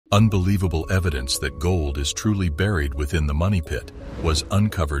Unbelievable evidence that gold is truly buried within the money pit was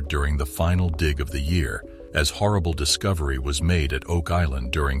uncovered during the final dig of the year, as horrible discovery was made at Oak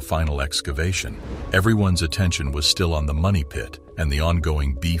Island during final excavation. Everyone's attention was still on the money pit and the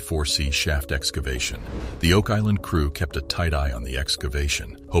ongoing B4C shaft excavation. The Oak Island crew kept a tight eye on the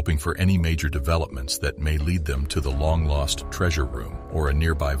excavation, hoping for any major developments that may lead them to the long-lost treasure room or a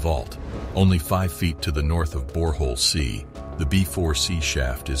nearby vault. Only 5 feet to the north of Borehole C, the B4C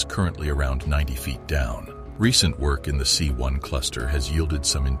shaft is currently around 90 feet down. Recent work in the C1 cluster has yielded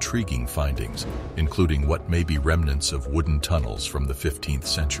some intriguing findings, including what may be remnants of wooden tunnels from the 15th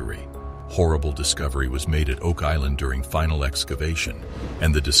century. Horrible discovery was made at Oak Island during final excavation,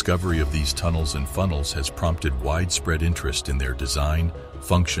 and the discovery of these tunnels and funnels has prompted widespread interest in their design,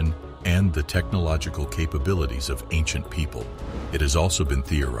 function, and the technological capabilities of ancient people. It has also been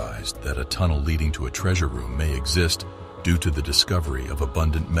theorized that a tunnel leading to a treasure room may exist due to the discovery of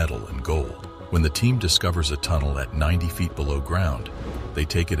abundant metal and gold. When the team discovers a tunnel at 90 feet below ground, they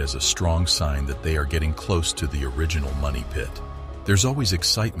take it as a strong sign that they are getting close to the original money pit. There's always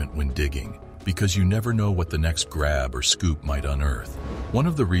excitement when digging, because you never know what the next grab or scoop might unearth. One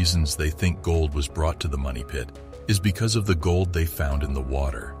of the reasons they think gold was brought to the money pit is because of the gold they found in the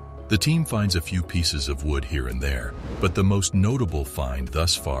water. The team finds a few pieces of wood here and there, but the most notable find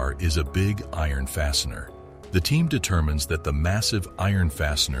thus far is a big iron fastener. The team determines that the massive iron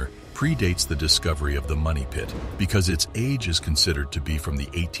fastener predates the discovery of the money pit because its age is considered to be from the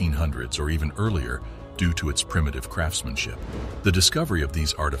 1800s or even earlier due to its primitive craftsmanship. The discovery of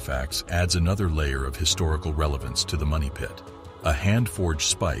these artifacts adds another layer of historical relevance to the money pit. A hand-forged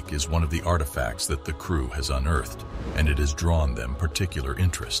spike is one of the artifacts that the crew has unearthed, and it has drawn them particular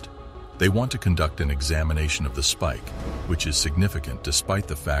interest. They want to conduct an examination of the spike, which is significant despite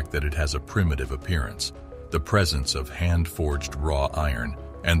the fact that it has a primitive appearance, the presence of hand-forged raw iron,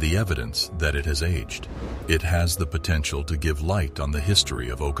 and the evidence that it has aged. It has the potential to give light on the history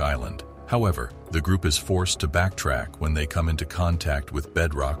of Oak Island. However, the group is forced to backtrack when they come into contact with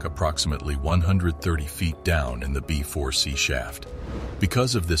bedrock approximately 130 feet down in the B4C shaft.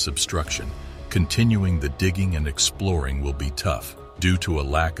 Because of this obstruction, continuing the digging and exploring will be tough. Due to a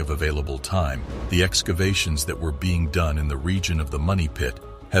lack of available time, the excavations that were being done in the region of the money pit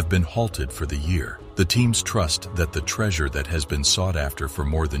have been halted for the year. The teams trust that the treasure that has been sought after for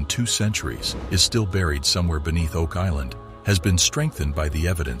more than 2 centuries is still buried somewhere beneath Oak Island, has been strengthened by the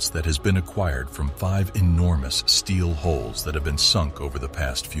evidence that has been acquired from 5 enormous steel holes that have been sunk over the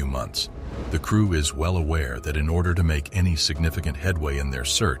past few months. The crew is well aware that in order to make any significant headway in their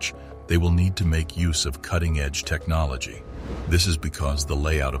search, they will need to make use of cutting-edge technology. This is because the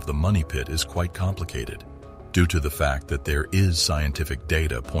layout of the money pit is quite complicated. Due to the fact that there is scientific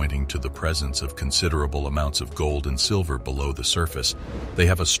data pointing to the presence of considerable amounts of gold and silver below the surface, they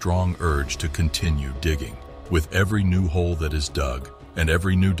have a strong urge to continue digging. With every new hole that is dug and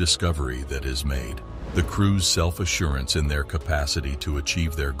every new discovery that is made, the crew's self-assurance in their capacity to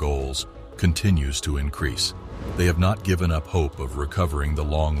achieve their goals continues to increase. They have not given up hope of recovering the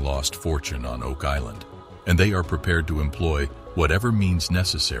long-lost fortune on Oak Island, and they are prepared to employ whatever means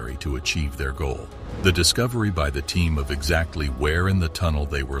necessary to achieve their goal. The discovery by the team of exactly where in the tunnel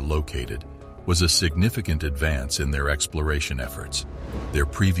they were located was a significant advance in their exploration efforts. Their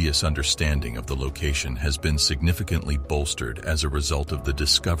previous understanding of the location has been significantly bolstered as a result of the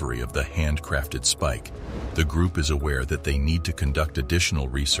discovery of the handcrafted spike. The group is aware that they need to conduct additional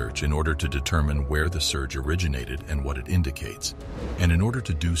research in order to determine where the surge originated and what it indicates. And in order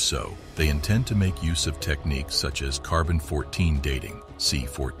to do so, they intend to make use of techniques such as carbon-14 dating,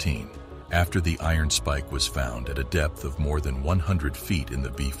 C14. After the iron spike was found at a depth of more than 100 feet in the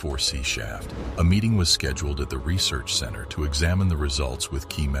B4C shaft, a meeting was scheduled at the research center to examine the results with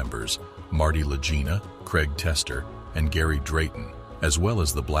key members Marty Legina, Craig Tester, and Gary Drayton, as well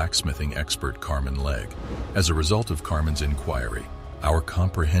as the blacksmithing expert Carmen Legg. As a result of Carmen's inquiry, our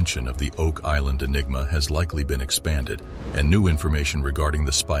comprehension of the Oak Island enigma has likely been expanded, and new information regarding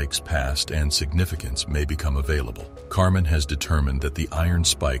the spike's past and significance may become available. Carmen has determined that the iron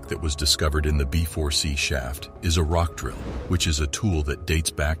spike that was discovered in the B4C shaft is a rock drill, which is a tool that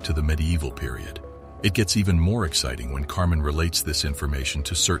dates back to the medieval period. It gets even more exciting when Carmen relates this information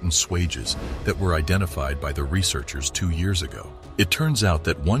to certain swages that were identified by the researchers 2 years ago. It turns out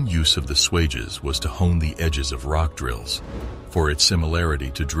that one use of the swages was to hone the edges of rock drills. For its similarity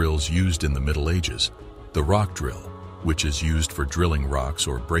to drills used in the Middle Ages, the rock drill, which is used for drilling rocks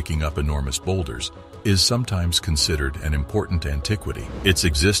or breaking up enormous boulders, is sometimes considered an important antiquity. Its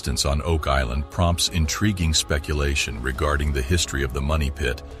existence on Oak Island prompts intriguing speculation regarding the history of the money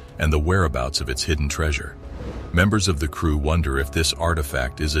pit and the whereabouts of its hidden treasure. Members of the crew wonder if this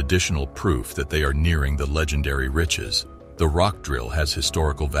artifact is additional proof that they are nearing the legendary riches. The rock drill has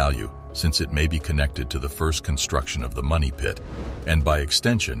historical value, since it may be connected to the first construction of the money pit, and by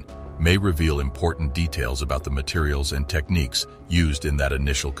extension, may reveal important details about the materials and techniques used in that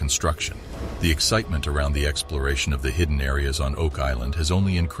initial construction. The excitement around the exploration of the hidden areas on Oak Island has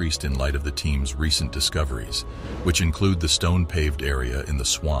only increased in light of the team's recent discoveries, which include the stone-paved area in the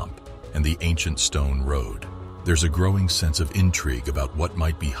swamp and the ancient stone road. There's a growing sense of intrigue about what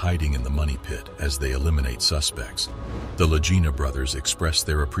might be hiding in the money pit as they eliminate suspects. The Lagina brothers express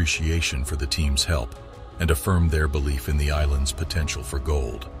their appreciation for the team's help and affirm their belief in the island's potential for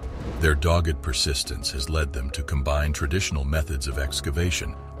gold. Their dogged persistence has led them to combine traditional methods of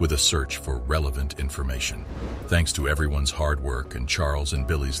excavation with a search for relevant information. Thanks to everyone's hard work and Charles and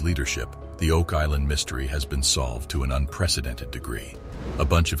Billy's leadership, the Oak Island mystery has been solved to an unprecedented degree. A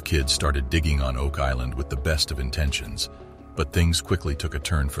bunch of kids started digging on Oak Island with the best of intentions, but things quickly took a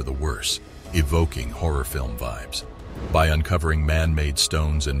turn for the worse, evoking horror film vibes. By uncovering man-made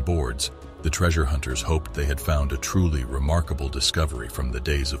stones and boards, the treasure hunters hoped they had found a truly remarkable discovery from the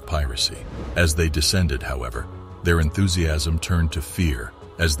days of piracy. As they descended, however, their enthusiasm turned to fear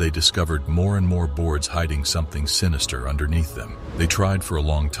as they discovered more and more boards hiding something sinister underneath them. They tried for a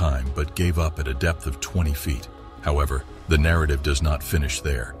long time but gave up at a depth of 20 feet. However, the narrative does not finish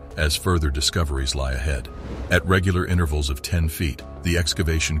there, as further discoveries lie ahead. At regular intervals of 10 feet, the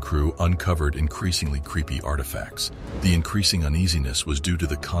excavation crew uncovered increasingly creepy artifacts. The increasing uneasiness was due to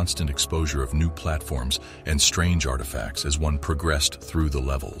the constant exposure of new platforms and strange artifacts as one progressed through the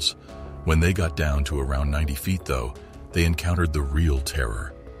levels. When they got down to around 90 feet, though, they encountered the real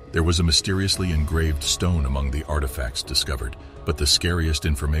terror. There was a mysteriously engraved stone among the artifacts discovered, but the scariest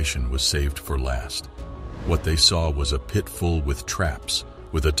information was saved for last. What they saw was a pit full with traps,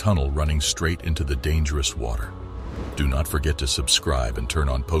 with a tunnel running straight into the dangerous water. Do not forget to subscribe and turn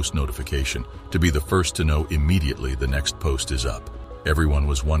on post notification to be the first to know immediately the next post is up. Everyone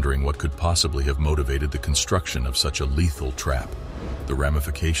was wondering what could possibly have motivated the construction of such a lethal trap. The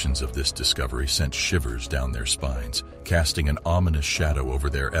ramifications of this discovery sent shivers down their spines, casting an ominous shadow over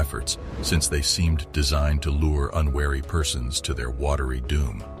their efforts, since they seemed designed to lure unwary persons to their watery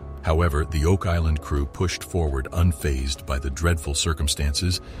doom. However, the Oak Island crew pushed forward unfazed by the dreadful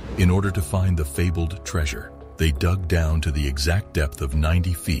circumstances in order to find the fabled treasure. They dug down to the exact depth of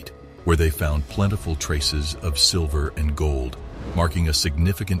 90 feet, where they found plentiful traces of silver and gold, marking a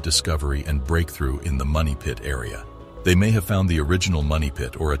significant discovery and breakthrough in the money pit area. They may have found the original money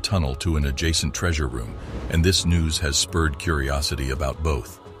pit or a tunnel to an adjacent treasure room, and this news has spurred curiosity about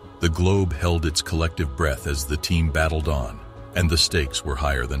both. The globe held its collective breath as the team battled on, and the stakes were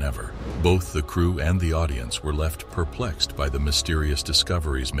higher than ever. Both the crew and the audience were left perplexed by the mysterious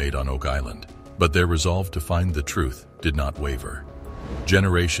discoveries made on Oak Island, but their resolve to find the truth did not waver.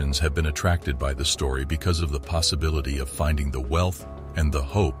 Generations have been attracted by the story because of the possibility of finding the wealth and the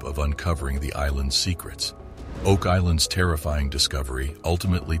hope of uncovering the island's secrets. Oak Island's terrifying discovery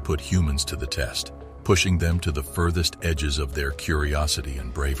ultimately put humans to the test, pushing them to the furthest edges of their curiosity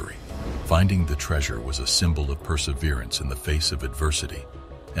and bravery. Finding the treasure was a symbol of perseverance in the face of adversity,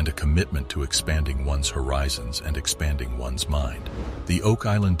 and a commitment to expanding one's horizons and expanding one's mind. The Oak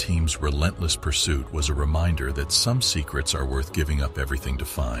Island team's relentless pursuit was a reminder that some secrets are worth giving up everything to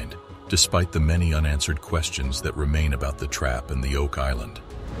find, despite the many unanswered questions that remain about the trap and the Oak Island.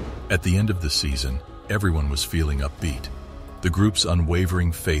 At the end of the season, everyone was feeling upbeat. The group's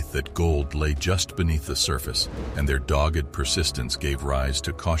unwavering faith that gold lay just beneath the surface, and their dogged persistence gave rise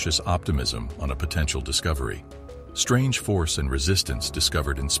to cautious optimism on a potential discovery. Strange force and resistance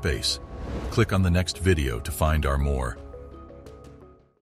discovered in space. Click on the next video to find our more